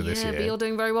advent calendar this year. Yeah, but you're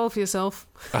doing very well for yourself.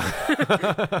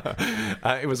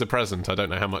 It was a present. I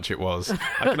don't know how much it was.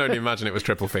 I can only imagine it was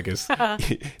triple figures.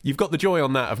 You've got the joy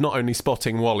on that of not only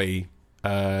spotting Wally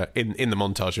in the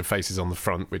montage of faces on the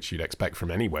front, which you'd expect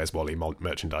from any Where's Wally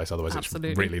merchandise, otherwise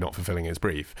Absolutely. It's really not fulfilling its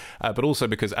brief. But also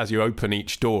because as you open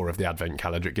each door of the advent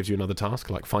calendar, it gives you another task,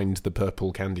 like find the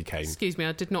purple candy cane. Excuse me,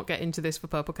 I did not get into this for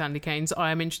purple candy canes. I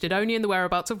am interested only in the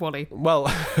whereabouts of Wally.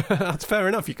 Well, that's fair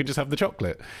enough. You can just have the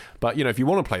chocolate. But, if you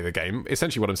want to play the game,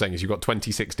 essentially what I'm saying is you've got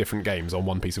 26 different games on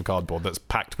one piece of cardboard that's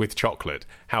packed with chocolate.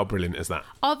 How brilliant is that?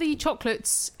 Are the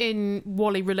chocolates in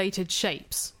Wally-related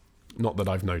shapes? Not that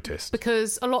I've noticed.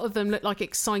 Because a lot of them look like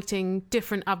exciting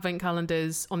different advent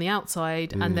calendars on the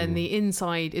outside, and then the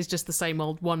inside is just the same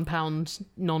old £1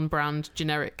 non-brand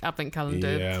generic advent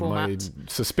calendar format. My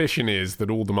suspicion is that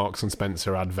all the Marks and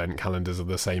Spencer advent calendars are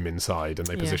the same inside, and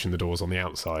they position the doors on the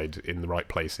outside in the right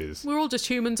places. We're all just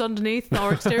humans underneath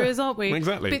our exteriors, aren't we?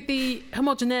 Exactly. But the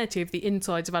homogeneity of the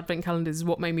insides of advent calendars is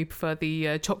what made me prefer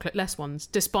the chocolate-less ones,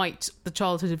 despite the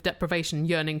childhood of deprivation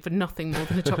yearning for nothing more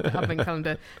than a chocolate advent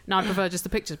calendar. Now I prefer just the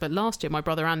pictures, but last year my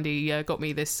brother Andy got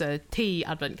me this tea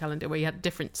advent calendar where you had a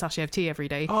different sachet of tea every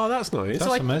day. Oh, that's nice.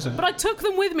 That's amazing. But I took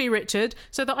them with me, Richard,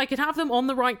 so that I could have them on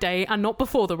the right day and not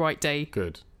before the right day.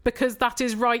 Good. because that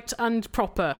is right and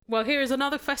proper. Well, here is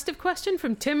another festive question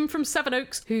from Tim from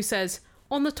Sevenoaks, who says,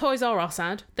 on the Toys R Us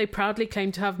ad, they proudly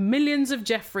claim to have millions of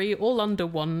Geoffrey all under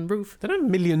one roof. There are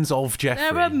millions of Geoffrey.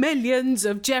 There are millions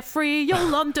of Geoffrey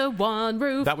all under one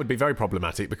roof. That would be very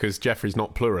problematic because Geoffrey's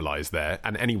not pluralised there.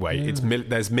 And anyway,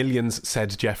 there's millions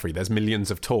said Geoffrey. There's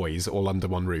millions of toys all under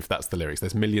one roof. That's the lyrics.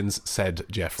 There's millions said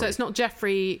Geoffrey. So it's not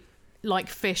Geoffrey like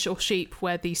fish or sheep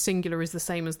where the singular is the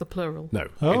same as the plural. No.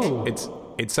 Oh.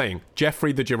 It's saying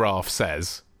Geoffrey the giraffe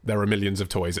says there are millions of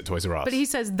toys at Toys R Us. But he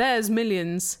says there's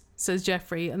millions, says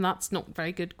Geoffrey, and that's not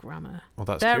very good grammar. Well,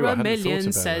 that's there true. I are hadn't thought millions,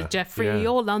 about says that. Geoffrey, Yeah.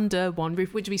 all under one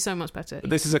roof, which would be so much better. But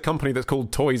this is a company that's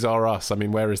called Toys R Us. I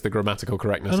mean, where is the grammatical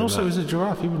correctness And in also, that? as a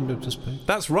giraffe, he wouldn't be able to speak.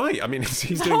 That's right. I mean, he's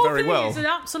The doing whole very thing well. is an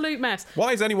absolute mess.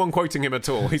 Why is anyone quoting him at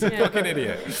all? He's a fucking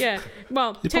idiot. Yeah,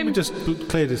 well, He Tim... probably just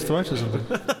cleared his throat or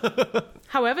something.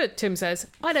 However, Tim says,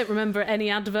 I don't remember any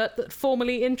advert that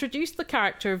formally introduced the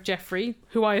character of Geoffrey,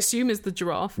 who I assume is the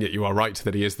giraffe. Yeah, you are right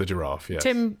that he is the giraffe, yes.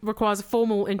 Tim requires a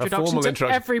formal introduction to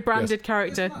introduction, every branded yes.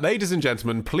 character. Ladies and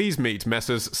gentlemen, please meet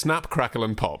Messrs. Snap, Crackle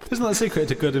and Pop. Isn't that the secret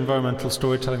to good environmental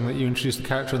storytelling, that you introduce the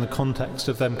character in the context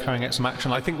of them carrying out some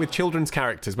action? I think with children's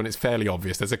characters, when it's fairly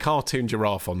obvious, there's a cartoon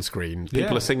giraffe on screen.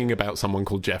 People Yeah. are singing about someone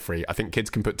called Geoffrey. I think kids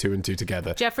can put two and two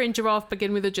together. Geoffrey and giraffe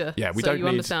begin with a J. Yeah, we so don't you need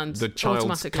understand the child's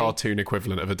automatically. cartoon equivalent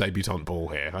of a debutante ball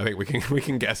here. I think we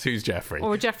can guess who's Geoffrey.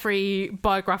 Or a Geoffrey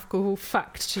biographical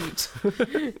fact sheet.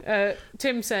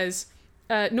 Tim says,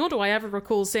 nor do I ever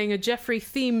recall seeing a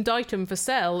Geoffrey-themed item for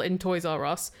sale in Toys R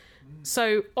Us.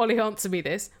 So, Ollie, answer me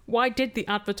this. Why did the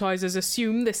advertisers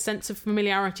assume this sense of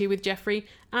familiarity with Geoffrey?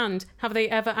 And have they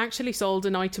ever actually sold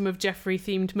an item of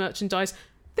Geoffrey-themed merchandise?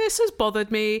 This has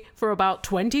bothered me for about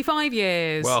 25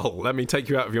 years. Well, let me take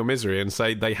you out of your misery and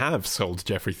say they have sold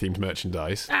Geoffrey-themed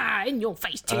merchandise. In your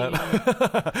face, Tim.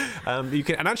 You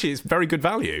can, and actually, it's very good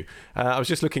value. I was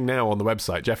just looking now on the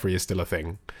website. Geoffrey is still a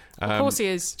thing. Of course he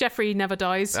is. Geoffrey never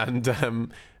dies. And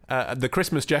the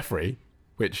Christmas Geoffrey,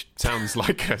 which sounds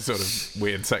like a sort of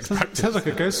weird sex practice. Sounds like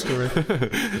a ghost story.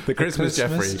 The Christmas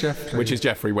Geoffrey, Geoffrey. which is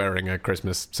Geoffrey wearing a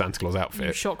Christmas Santa Claus outfit.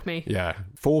 You shock me. Yeah,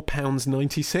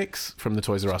 £4.96 from the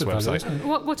Toys R Us Good value, website. isn't it?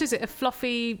 What is it? A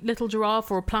fluffy little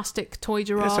giraffe or a plastic toy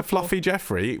giraffe? It's a fluffy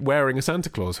Geoffrey wearing a Santa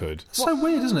Claus hood. It's so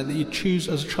weird, isn't it, that you choose,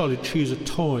 as a child, you choose a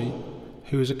toy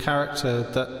who is a character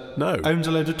that owns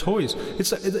a load of toys.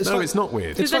 It's not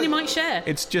weird. Because then you might share.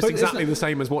 It's just But exactly isn't it- the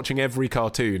same as watching every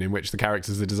cartoon in which the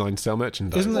characters are designed to sell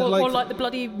merchandise. Isn't it Or like the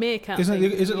bloody meerkat thing.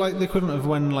 Is it like the equivalent of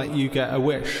when you get a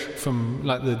wish from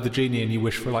the genie and you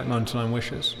wish for 99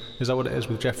 wishes? Is that what it is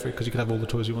with Geoffrey? Because you could have all the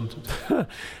toys you wanted.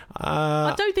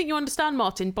 I don't think you understand,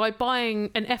 Martin. By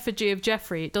buying an effigy of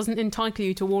Geoffrey, it doesn't entitle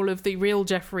you to all of the real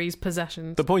Geoffrey's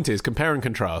possessions. The point is, compare and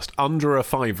contrast. Under a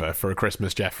 £5 for a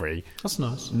Christmas Geoffrey. That's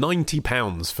nice.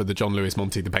 £90 for the John Lewis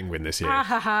Monty the Penguin this year.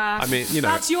 I mean, you know,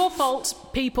 that's your fault,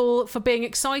 people, for being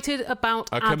excited about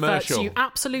a adverts. commercial. You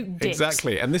absolute dicks.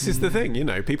 Exactly, and this is the thing. You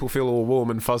know, people feel all warm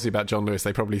and fuzzy about John Lewis.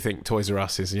 They probably think Toys R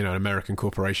Us is, an American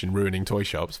corporation ruining toy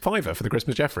shops. £5 for the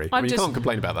Christmas Geoffrey. I mean, you can't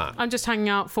complain about that. I'm just hanging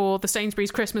out for the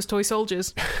Sainsbury's Christmas toy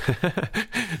soldiers.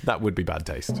 That would be bad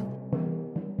taste.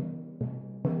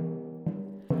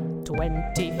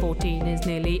 2014 is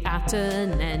nearly at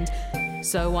an end,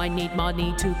 so I need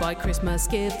money to buy Christmas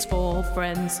gifts for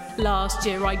friends. Last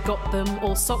year I got them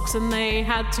all socks and they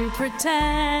had to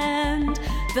pretend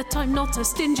that I'm not a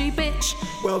stingy bitch.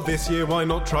 Well, this year why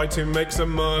not try to make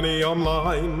some money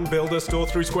online? Build a store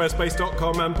through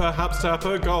squarespace.com and perhaps tap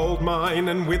a gold mine.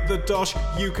 And with the dosh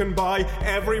you can buy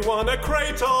everyone a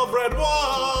crate of red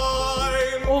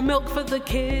wine. Or milk for the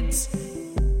kids.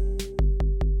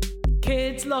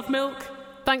 Kids love milk.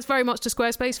 Thanks very much to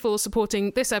Squarespace for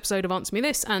supporting this episode of Answer Me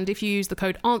This, and if you use the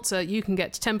code ANSWER, you can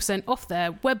get 10% off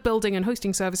their web building and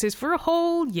hosting services for a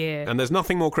whole year. And there's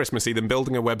nothing more Christmassy than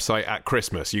building a website at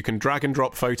Christmas. You can drag and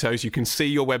drop photos, you can see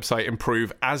your website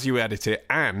improve as you edit it,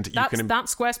 and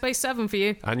That's Squarespace 7 for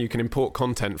you. And you can import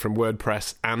content from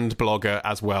WordPress and Blogger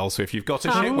as well. So if you've got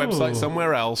a shit website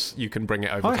somewhere else, you can bring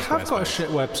it over I to Squarespace. have got a shit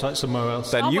website somewhere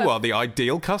else. Then you are the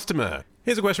ideal customer.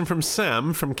 Here's a question from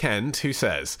Sam from Kent, who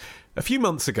says, a few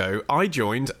months ago, I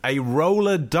joined a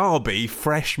roller derby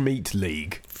fresh meat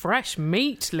league. Fresh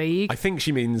meat league? I think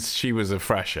she means she was a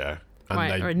fresher and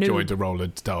Right, or a they noob. joined a roller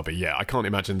derby. Yeah, I can't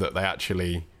imagine that they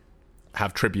actually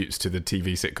have tributes to the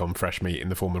TV sitcom Fresh Meat in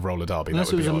the form of roller derby. Unless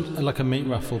That it would was be odd. like a meat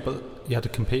raffle, but you had to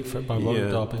compete for it by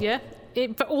roller derby. Yeah.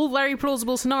 For all very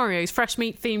plausible scenarios, fresh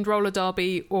meat themed roller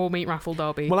derby or meat raffle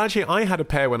derby. Well, actually, I had a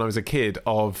pair when I was a kid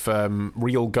of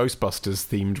real Ghostbusters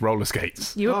themed roller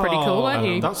skates. You were pretty cool, weren't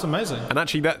you? That's amazing. And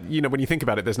actually, that, you know, when you think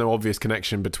about it, there's no obvious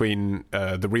connection between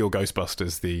the real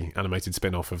Ghostbusters, the animated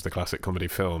spin-off of the classic comedy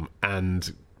film,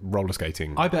 and roller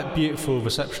skating. I bet beautiful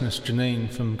receptionist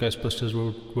Janine from Ghostbusters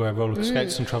will wear roller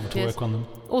skates and travel to work on them.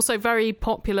 Also, very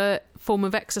popular form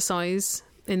of exercise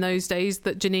in those days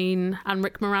that Janine and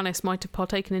Rick Moranis might have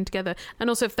partaken in together. And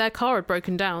also, if their car had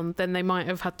broken down, then they might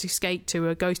have had to skate to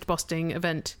a ghost busting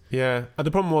event. Yeah, and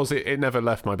the problem was it never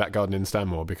left my back garden in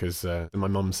Stanmore because my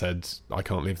mum said I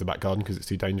can't leave the back garden because it's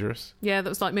too dangerous. Yeah, that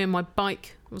was like me and my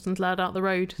bike. I wasn't allowed out the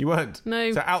road. You weren't?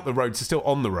 No. So out the road, so still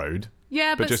on the road.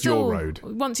 Yeah, but just still, your road.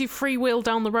 Once you freewheel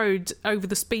down the road over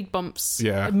the speed bumps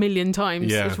a million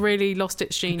times, Yeah. it's really lost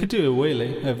its sheen. You could do a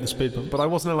wheelie over the speed bump. But I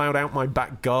wasn't allowed out my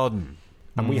back garden.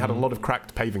 And we had a lot of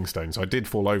cracked paving stones, so I did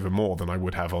fall over more than I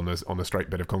would have on a straight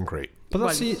bit of concrete. But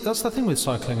that's the thing with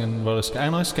cycling and roller skating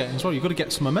and ice skating as well. You've got to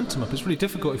get some momentum up. It's really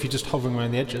difficult if you're just hovering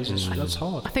around the edges. That's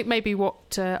hard. I think maybe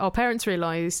what our parents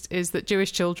realised is that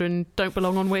Jewish children don't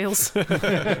belong on wheels.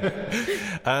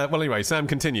 Well, anyway, Sam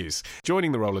continues.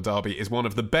 Joining the roller derby is one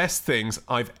of the best things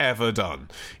I've ever done.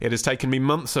 It has taken me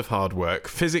months of hard work,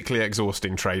 physically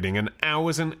exhausting training, and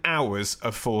hours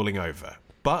of falling over.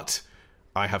 But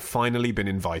I have finally been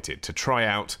invited to try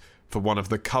out for one of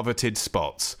the coveted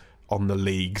spots on the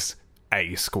league's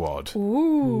A squad.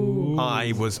 Ooh.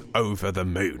 I was over the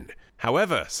moon.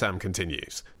 However, Sam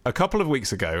continues, a couple of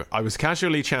weeks ago, I was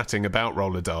casually chatting about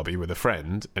roller derby with a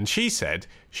friend, and she said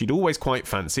she'd always quite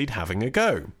fancied having a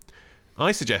go.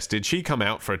 I suggested she come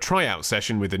out for a tryout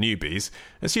session with the newbies,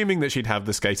 assuming that she'd have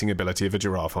the skating ability of a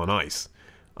giraffe on ice.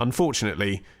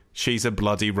 Unfortunately, she's a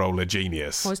bloody roller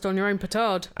genius. Hoist on your own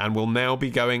petard. And will now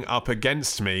be going up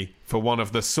against me for one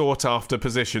of the sought-after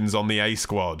positions on the A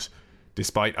squad,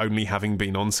 despite only having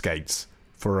been on skates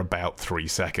for about 3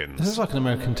 seconds. This is like an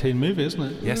American teen movie, isn't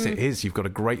it? Yes, it is. You've got a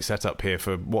great setup here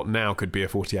for what now could be a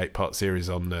 48-part series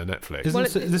on Netflix.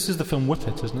 This is the film Whip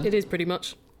It, isn't it? It is pretty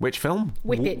much. Which film?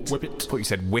 Whip It. Whip It. I thought you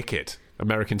said Wicket.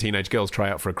 American teenage girls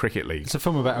try out for a cricket league. It's a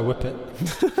film about a whippet.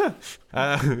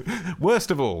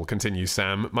 Worst of all, continues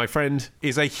Sam, my friend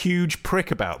is a huge prick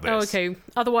about this. Oh, okay.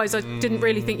 Otherwise, I didn't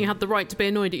really think you had the right to be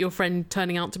annoyed at your friend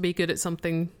turning out to be good at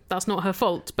something. That's not her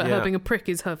fault, but her being a prick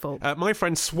is her fault. My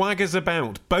friend swaggers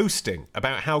about, boasting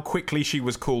about how quickly she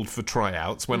was called for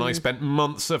tryouts when I spent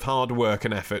months of hard work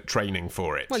and effort training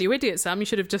for it. Well, you idiot, Sam. You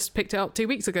should have just picked it up 2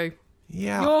 weeks ago.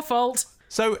 Yeah. Your fault.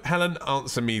 So, Helen,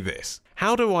 answer me this.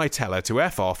 How do I tell her to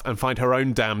F off and find her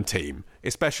own damn team?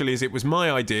 Especially as it was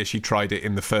my idea she tried it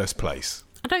in the first place.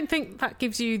 I don't think that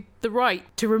gives you the right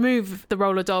to remove the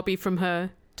roller derby from her.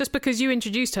 Just because you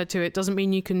introduced her to it doesn't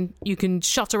mean you can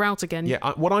shut her out again.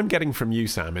 Yeah, what I'm getting from you,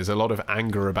 Sam, is a lot of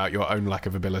anger about your own lack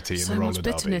of ability in the roller derby.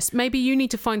 So much bitterness. Maybe you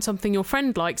need to find something your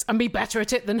friend likes and be better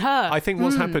at it than her. I think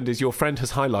what's happened is your friend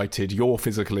has highlighted your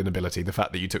physical inability, the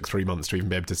fact that you took 3 months to even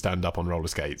be able to stand up on roller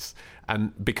skates.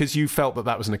 And because you felt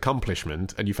that was an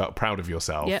accomplishment and you felt proud of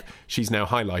yourself, she's now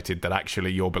highlighted that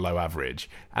actually you're below average.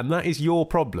 And that is your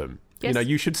problem. Yes. You know,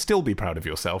 you should still be proud of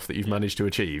yourself that you've managed to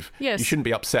achieve. Yes. You shouldn't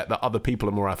be upset that other people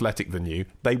are more athletic than you.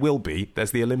 They will be.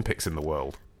 There's the Olympics in the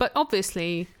world. But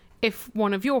obviously, if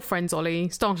one of your friends, Ollie,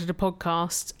 started a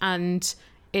podcast and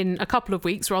in a couple of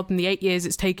weeks, rather than the 8 years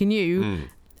it's taken you,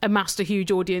 amassed a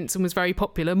huge audience and was very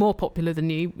popular, more popular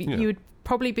than you, you would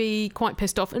probably be quite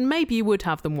pissed off and maybe you would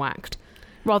have them whacked.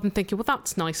 Rather than thinking, well,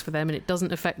 that's nice for them and it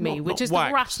doesn't affect me, which is the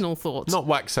rational thought. Not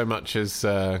whacked so much as,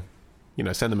 send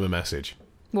them a message.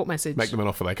 What message? Make them an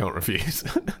offer they can't refuse.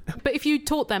 But if you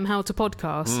taught them how to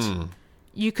podcast,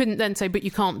 you couldn't then say, but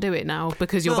you can't do it now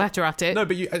because you're better at it. No,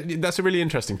 but that's a really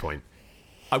interesting point.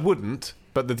 I wouldn't,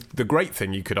 but the great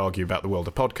thing you could argue about the world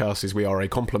of podcasts is we are a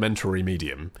complementary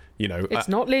medium. You know, it's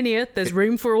not linear. There's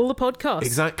room for all the podcasts.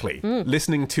 Exactly.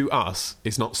 Listening to us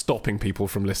is not stopping people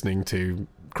from listening to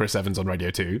Chris Evans on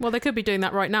Radio 2. Well, they could be doing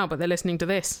that right now, but they're listening to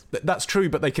this. That's true,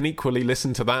 but they can equally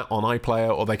listen to that on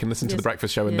iPlayer, or they can listen to The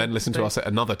Breakfast Show and then listen to us at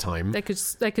another time. They could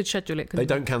schedule it. They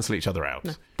don't cancel each other out.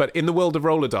 No. But in the world of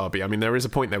roller derby, I mean, there is a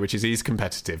point there which is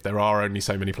competitive. There are only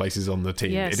so many places on the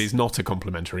team. Yes. It is not a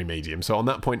complementary medium. So on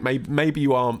that point, maybe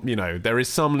you are, there is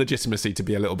some legitimacy to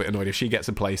be a little bit annoyed if she gets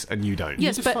a place and you don't.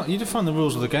 Yes, but you define the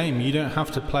rules of the game. You don't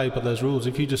have to play by those rules.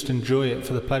 If you just enjoy it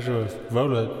for the pleasure of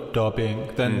roller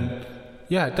derbying, then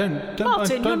Yeah, don't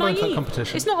Martin, you're go into that naive.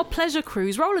 competition. It's not a pleasure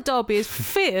cruise. Roller derby is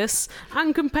fierce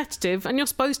and competitive, and you're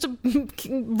supposed to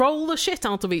roll the shit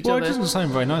out of each Well, other. it doesn't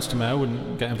sound very nice to me. I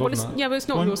wouldn't get involved in that. Yeah, but it's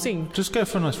not Why your scene. Just go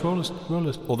for a nice roller.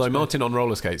 Although skate. Martin on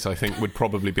roller skates, I think, would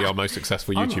probably be our most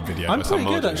successful YouTube video. I'm by some pretty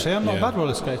good, margin. actually. I'm not Yeah. a bad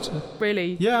roller skater.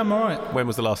 Really? Yeah, I'm all right. When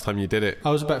was the last time you did it?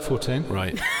 I was about 14.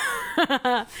 Right.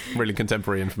 Really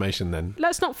contemporary information then.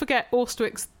 Let's not forget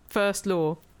Austwick's first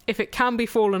law. If it can be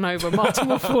fallen over, Martin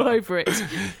will fall over it.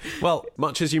 Well,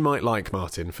 much as you might like,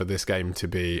 Martin, for this game to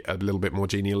be a little bit more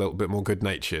genial, a little bit more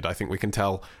good-natured, I think we can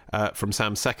tell from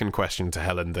Sam's second question to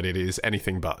Helen that it is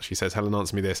anything but. She says, Helen,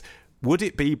 answer me this. Would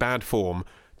it be bad form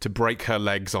to break her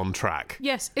legs on track?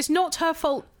 Yes, it's not her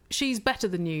fault. She's better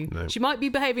than you. No. She might be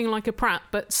behaving like a prat,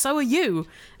 but so are you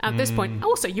at this point.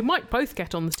 Also, you might both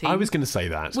get on the team. I was going to say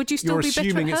that. Would you still You're be better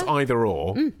assuming at it's her? either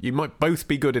or. You might both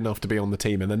be good enough to be on the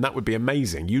team, and then that would be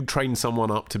amazing. You'd train someone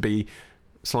up to be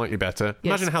slightly better.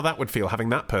 Yes. Imagine how that would feel, having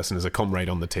that person as a comrade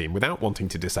on the team without wanting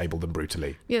to disable them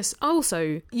brutally. Yes,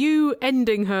 also, you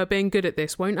ending her being good at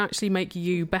this won't actually make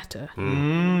you better.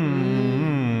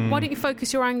 Why don't you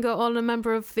focus your anger on a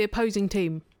member of the opposing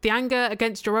team? The anger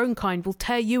against your own kind will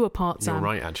tear you apart, Sam. You're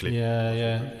right, actually.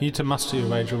 Yeah. You need to master your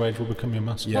rage will become your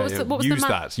master. Yeah, What was yeah. the- what was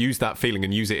the Use that feeling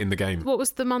and use it in the game. What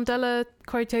was the Mandela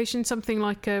quotation? Something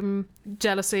like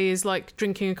jealousy is like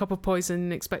drinking a cup of poison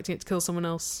and expecting it to kill someone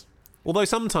else. Although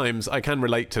sometimes I can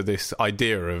relate to this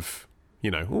idea of,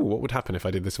 what would happen if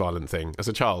I did this violent thing? As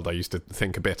a child, I used to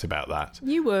think a bit about that.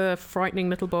 You were a frightening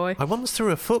little boy. I once threw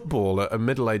a football at a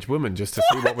middle-aged woman just to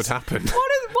see what would happen.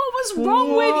 What was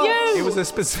wrong with you? It was a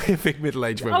specific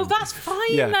middle-aged woman. Oh, that's fine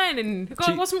Yeah. then. God,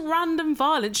 She- it wasn't random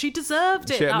violence. She deserved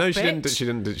it. She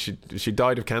didn't. She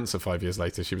died of cancer 5 years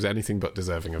later. She was anything but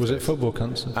deserving of Was it this. football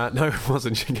cancer? No, it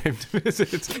wasn't. She came to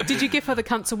visit. Did you give her the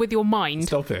cancer with your mind?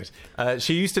 Stop it.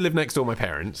 She used to live next door to my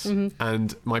parents,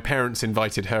 and my parents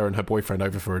invited her and her boyfriend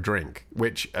over for a drink,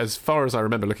 which, as far as I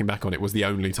remember looking back on it, was the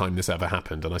only time this ever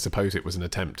happened, and I suppose it was an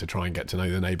attempt to try and get to know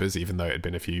the neighbours, even though it had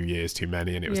been a few years too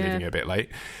many and it was Yeah. leaving it a bit late.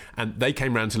 And they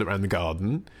came round to look around the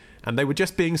garden, and they were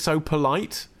just being so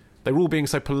polite. They were all being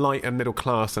so polite and middle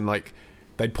class, and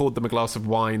they'd poured them a glass of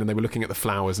wine and they were looking at the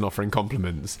flowers and offering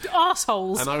compliments.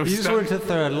 Arseholes. And I You was just wanted to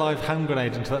throw a live hand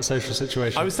grenade into that social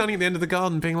situation. I was standing at the end of the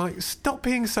garden being like, stop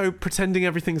being so pretending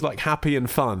everything's like happy and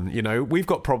fun, we've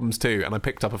got problems too. And I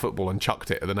picked up a football and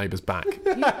chucked it at the neighbour's back.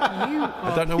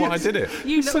 I don't know why I did it.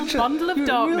 You little bundle of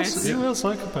darkness. You're a real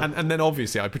psychopath. And then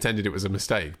obviously I pretended it was a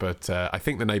mistake, but I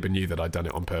think the neighbour knew that I'd done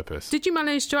it on purpose. Did you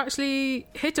manage to actually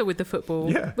hit her with the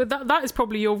football? Yeah. But that is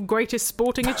probably your greatest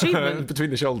sporting achievement. Between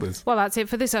the shoulders. Well, that's it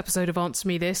for this episode of Answer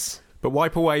Me This. But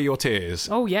wipe away your tears.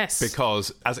 Oh, yes.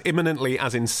 Because as imminently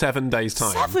as in 7 days'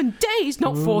 time... 7 days,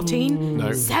 not 14.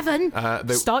 No. 7.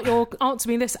 Start your Answer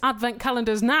Me This advent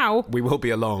calendars now. We will be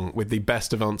along with the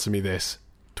best of Answer Me This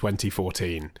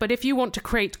 2014. But if you want to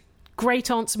create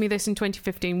great Answer Me This in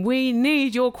 2015, we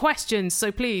need your questions.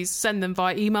 So please send them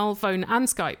via email, phone and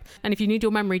Skype. And if you need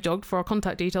your memory jogged for our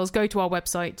contact details, go to our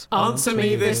website,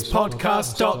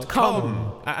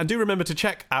 AnswerMeThisPodcast.com. And do remember to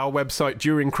check our website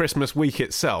during Christmas week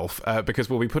itself, because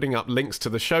we'll be putting up links to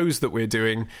the shows that we're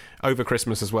doing over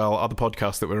Christmas as well, other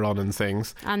podcasts that we're on and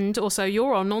things. And also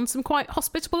you're on some quite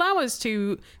hospitable hours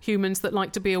to humans that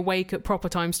like to be awake at proper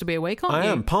times to be awake, aren't you?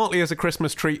 I am, partly as a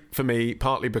Christmas treat for me,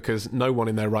 partly because no one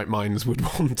in their right minds would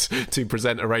want to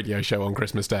present a radio show on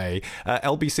Christmas Day.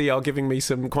 LBC are giving me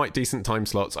some quite decent time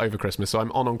slots over Christmas, so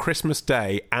I'm on Christmas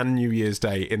Day and New Year's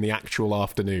Day in the actual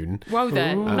afternoon. Whoa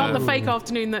there. Not the fake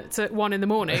afternoon that's at 1 in the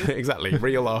morning. Exactly,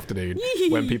 real afternoon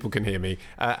when people can hear me.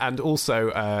 And also,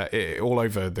 all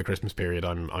over the Christmas period,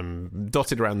 I'm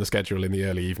dotted around the schedule in the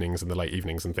early evenings and the late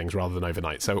evenings and things rather than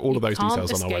overnight. So all of those Can't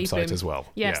details on our escape website him. as well.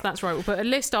 Yes, Yeah. that's right. We'll put a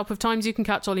list up of times you can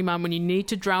catch Ollie Mann when you need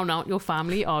to drown out your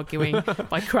family arguing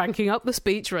by cranking up the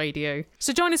speech radio.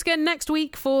 So join us again next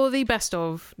week for the best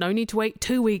of. No need to wait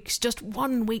 2 weeks, just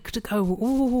 1 week to go.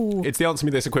 Ooh. It's the Answer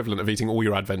Me This equivalent of eating all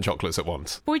your Advent chocolates at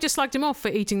once. We just slagged him off for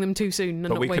eating them too soon and But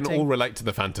not we waiting. can all relate to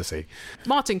the fantasy.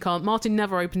 Martin can't. Martin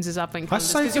never opens his advent calendars.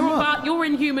 save 'cause them you're, up. you're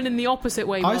inhuman in the opposite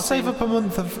way, I Martin. save up a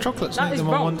month of chocolates and That eat is them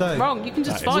wrong. on one day. Wrong. You can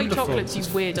just That is buy wonderful. chocolates, you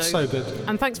weirdo. It's so good.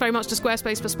 And thanks very much to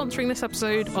Squarespace for sponsoring this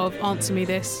episode of Answer Me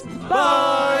This.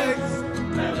 Bye!